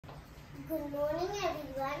Good morning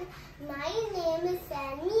everyone. My name is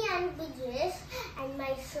Aanmi Ann Bejesh and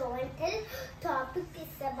my show and tell topic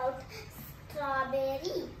is about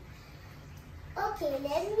strawberry. Okay,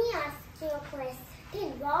 let me ask you a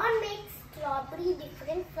question. What makes strawberry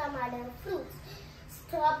different from other fruits?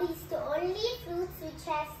 Strawberry is the only fruit which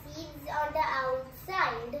has seeds on the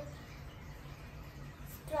outside.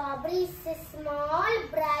 Strawberry is a small,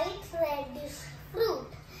 bright, reddish fruit.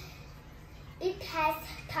 It has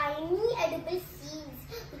tiny edible seeds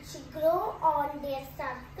which grow on their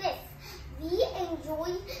surface. We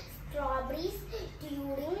enjoy strawberries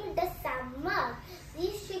during the summer.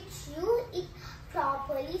 We should chew it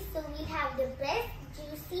properly so we have the best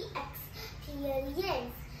juicy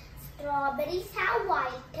experience. Strawberries have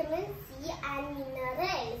vitamin C and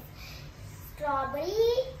minerals. Strawberry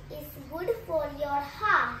is good for your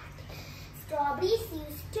heart. Strawberries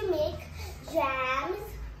used to make jams,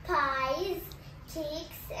 pies,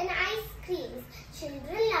 cakes and ice creams.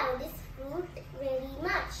 Children love this fruit very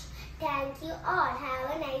much. Thank you all.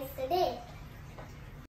 Have a nice day.